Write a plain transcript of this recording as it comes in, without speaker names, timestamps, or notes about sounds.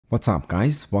What's up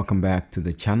guys, welcome back to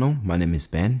the channel. My name is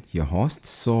Ben, your host.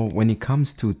 So when it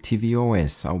comes to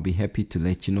tvOS, I'll be happy to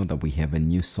let you know that we have a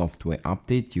new software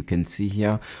update. You can see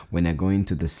here when I go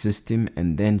into the system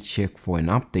and then check for an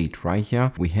update right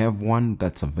here, we have one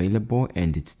that's available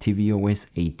and it's tvOS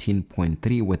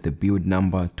 18.3 with the build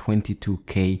number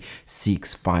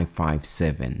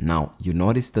 22K6557. Now you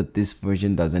notice that this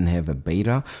version doesn't have a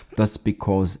beta. That's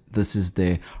because this is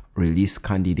the release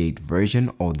candidate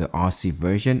version or the RC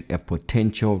version, a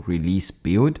potential release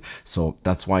build. So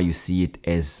that's why you see it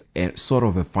as a sort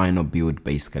of a final build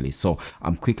basically. So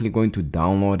I'm quickly going to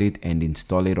download it and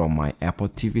install it on my Apple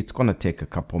TV. It's gonna take a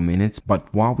couple minutes, but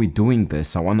while we're doing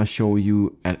this, I want to show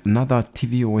you another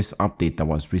tvOS update that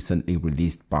was recently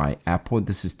released by Apple.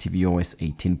 This is tvOS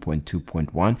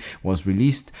 18.2.1. was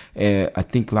released I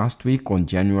think last week on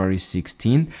January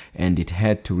 16th, and it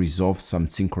had to resolve some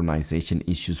synchronization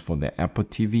issues for the Apple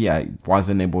TV. I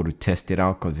wasn't able to test it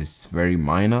out because it's very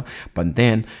minor, but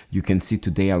then you can see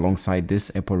today alongside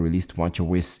this, Apple released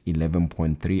watchOS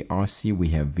 11.3 RC, we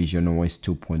have visionOS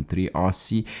 2.3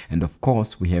 RC, and of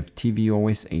course we have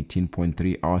tvOS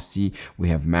 18.3 RC, we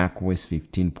have macOS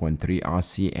 15.3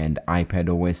 RC and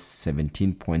iPadOS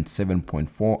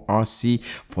 17.7.4 RC.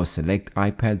 For select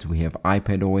iPads, we have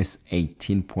iPadOS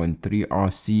 18.3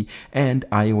 RC and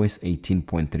iOS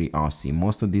 18.3 RC.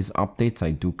 Most of these updates I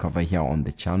do cover here on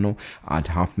the channel at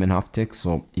Halfman Half Tech.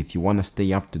 So if you want to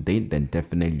stay up to date, then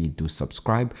definitely do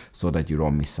subscribe so that you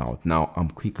don't miss out. Now I'm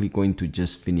quickly going to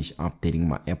just finish updating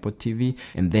my Apple TV,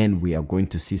 and then we are going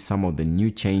to see some of the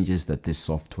new changes that this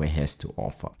software has to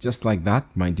offer. Just like that,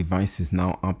 my device is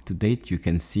now up to date. You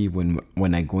can see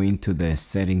when I go into the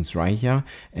settings right here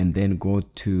and then go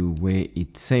to where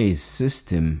it says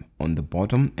system on the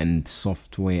bottom and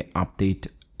software update,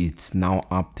 it's now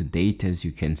up to date, as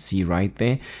you can see right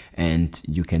there, and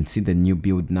you can see the new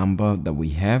build number that we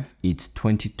have. It's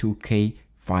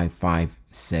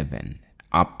 22K557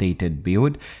 updated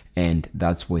build, and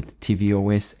that's with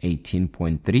tvOS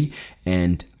 18.3.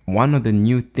 and one of the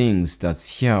new things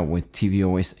that's here with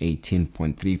tvOS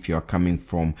 18.3, if you are coming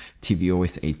from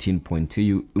tvOS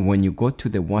 18.2, when you go to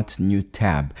the what's new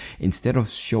tab, instead of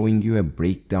showing you a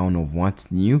breakdown of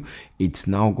what's new, it's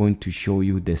now going to show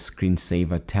you the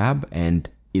screensaver tab, and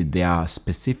they are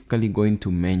specifically going to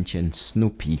mention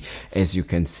Snoopy, as you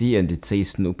can see, and it says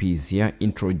Snoopy is here,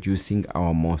 introducing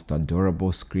our most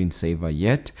adorable screensaver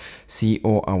yet. See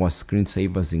all our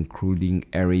screensavers including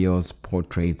aerials,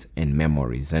 portraits and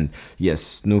memories. And yes,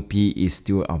 Snoopy is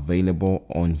still available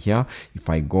on here. If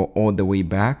I go all the way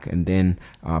back and then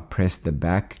press the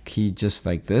back key just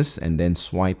like this and then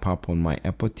swipe up on my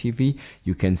Apple TV,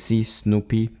 you can see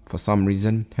Snoopy for some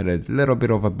reason had a little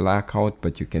bit of a blackout,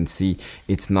 but you can see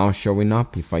it's now showing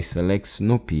up. If I select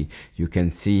Snoopy, you can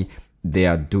see they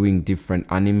are doing different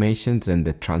animations and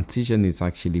the transition is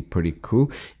actually pretty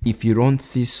cool. If you don't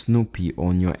see Snoopy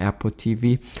on your Apple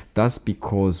TV, that's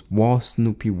because while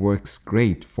Snoopy works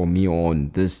great for me on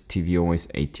this tvOS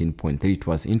 18.3, it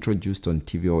was introduced on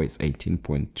tvOS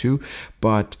 18.2,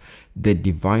 but the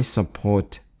device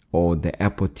support or the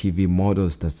Apple TV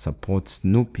models that support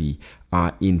Snoopy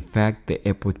are in fact the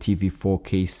Apple TV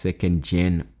 4K 2nd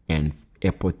gen and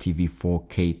Apple TV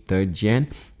 4K 3rd gen.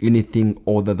 Anything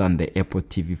other than the Apple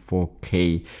TV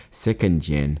 4K 2nd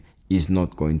gen is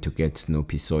not going to get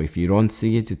Snoopy. So if you don't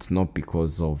see it, it's not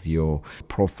because of your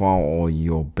profile or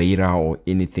your beta or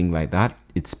anything like that.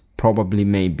 It's probably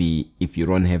maybe if you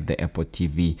don't have the Apple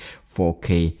TV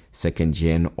 4K 2nd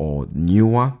gen or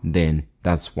newer, then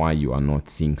that's why you are not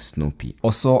seeing Snoopy.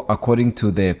 Also, according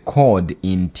to the code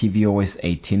in tvOS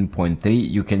 18.3,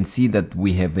 you can see that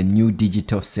we have a new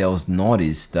digital sales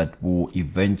notice that will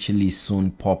eventually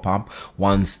soon pop up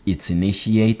once it's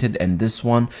initiated, and this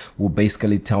one will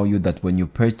basically tell you that when you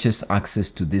purchase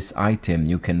access to this item,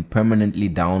 you can permanently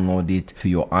download it to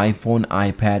your iPhone,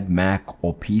 iPad, Mac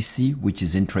or PC, which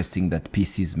is interesting that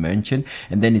PC is mentioned.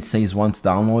 And then it says once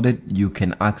downloaded, you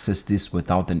can access this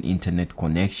without an internet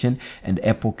connection, and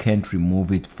Apple can't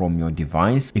remove it from your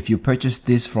device. If you purchase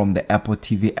this from the Apple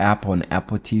TV app on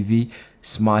Apple TV,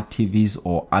 smart TVs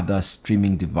or other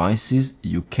streaming devices,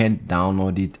 you can't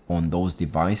download it on those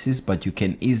devices, but you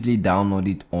can easily download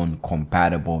it on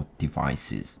compatible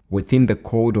devices. Within the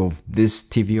code of this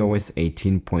tvOS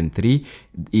 18.3,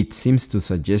 it seems to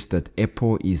suggest that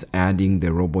Apple is adding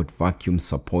the robot vacuum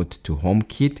support to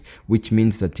HomeKit, which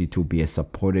means that it will be a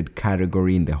supported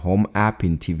category in the Home app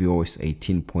in tvOS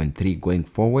 18.3 going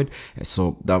forward.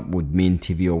 So that would mean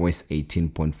tvOS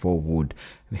 18.4 would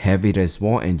have it as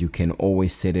well, and you can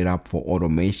always set it up for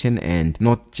automation, and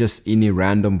not just any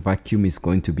random vacuum is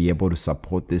going to be able to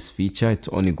support this feature. It's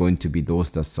only going to be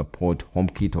those that support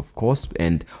HomeKit, of course,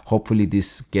 and hopefully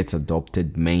this gets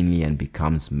adopted mainly and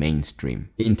becomes mainstream.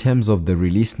 In terms of the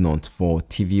release notes for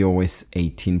tvOS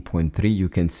 18.3, you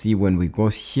can see when we go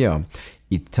here,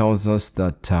 it tells us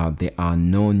that there are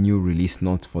no new release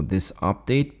notes for this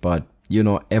update, but you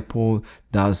know, Apple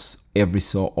does every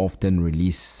so often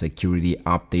release security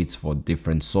updates for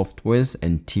different softwares,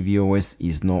 and tvOS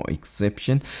is no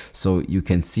exception. So you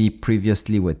can see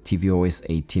previously with tvOS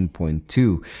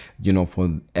 18.2, you know,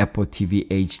 for Apple TV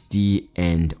HD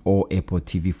and all Apple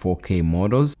TV 4K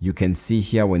models, you can see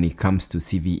here when it comes to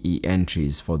CVE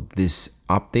entries for this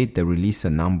update, they released a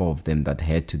number of them that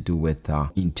had to do with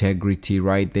integrity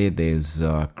right there. There's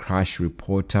Crash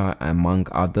Reporter among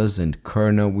others, and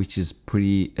kernel, which is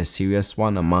pretty a serious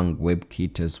one, among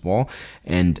WebKit as well.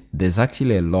 And there's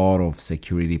actually a lot of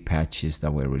security patches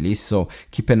that were released, so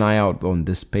keep an eye out on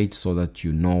this page so that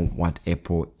you know what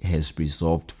Apple has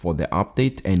resolved for the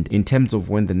update. And in terms of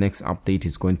when the next update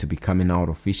is going to be coming out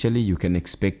officially, you can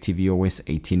expect tvOS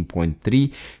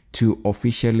 18.3 to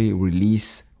officially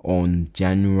release on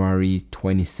January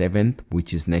 27th,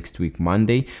 which is next week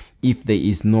Monday, if there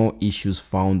is no issues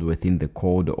found within the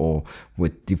code or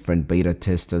with different beta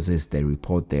testers as they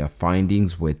report their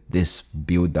findings with this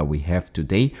build that we have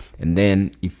today. And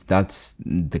then if that's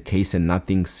the case and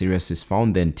nothing serious is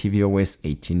found, then tvOS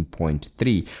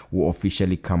 18.3 will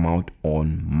officially come out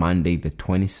on Monday the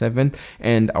 27th,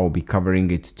 and I'll be covering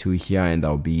it too here, and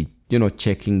I'll be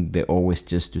checking the OS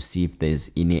just to see if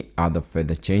there's any other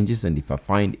further changes, and if I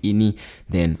find any,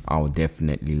 then I'll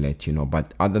definitely let you know.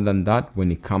 But other than that,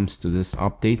 when it comes to this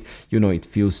update, it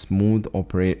feels smooth.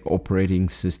 Operating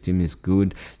system is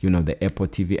good. The Apple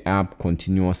TV app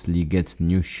continuously gets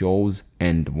new shows,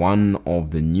 and one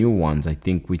of the new ones I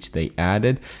think which they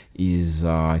added is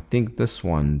I think this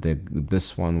one,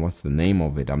 what's the name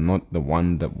of it? I'm not the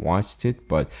one that watched it,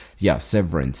 but yeah,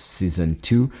 Severance season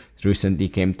 2 recently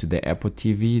came to the Apple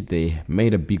TV. They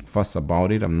made a big fuss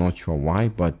about it. I'm not sure why,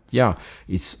 but yeah,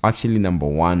 it's actually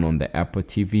 #1 on the Apple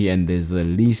TV, and there's a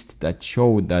list that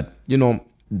showed that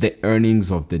the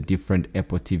earnings of the different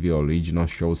Apple TV original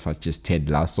shows such as Ted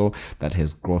Lasso that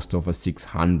has grossed over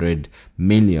 600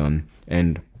 million,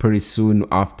 and pretty soon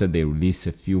after they release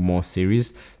a few more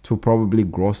series to probably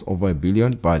gross over 1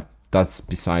 billion. But that's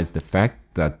besides the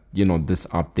fact that this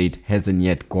update hasn't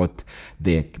yet got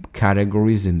the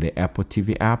categories in the Apple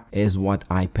TV app as what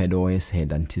iPadOS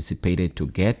had anticipated to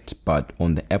get. But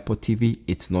on the Apple TV,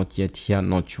 it's not yet here.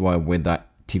 Not sure whether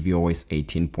tvOS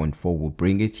 18.4 will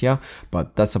bring it here,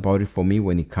 but that's about it for me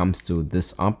when it comes to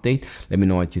this update. Let me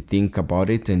know what you think about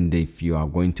it, and if you are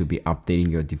going to be updating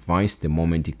your device the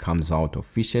moment it comes out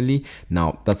officially.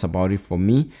 Now that's about it for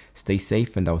me. Stay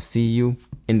safe, and I'll see you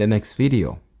in the next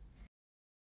video.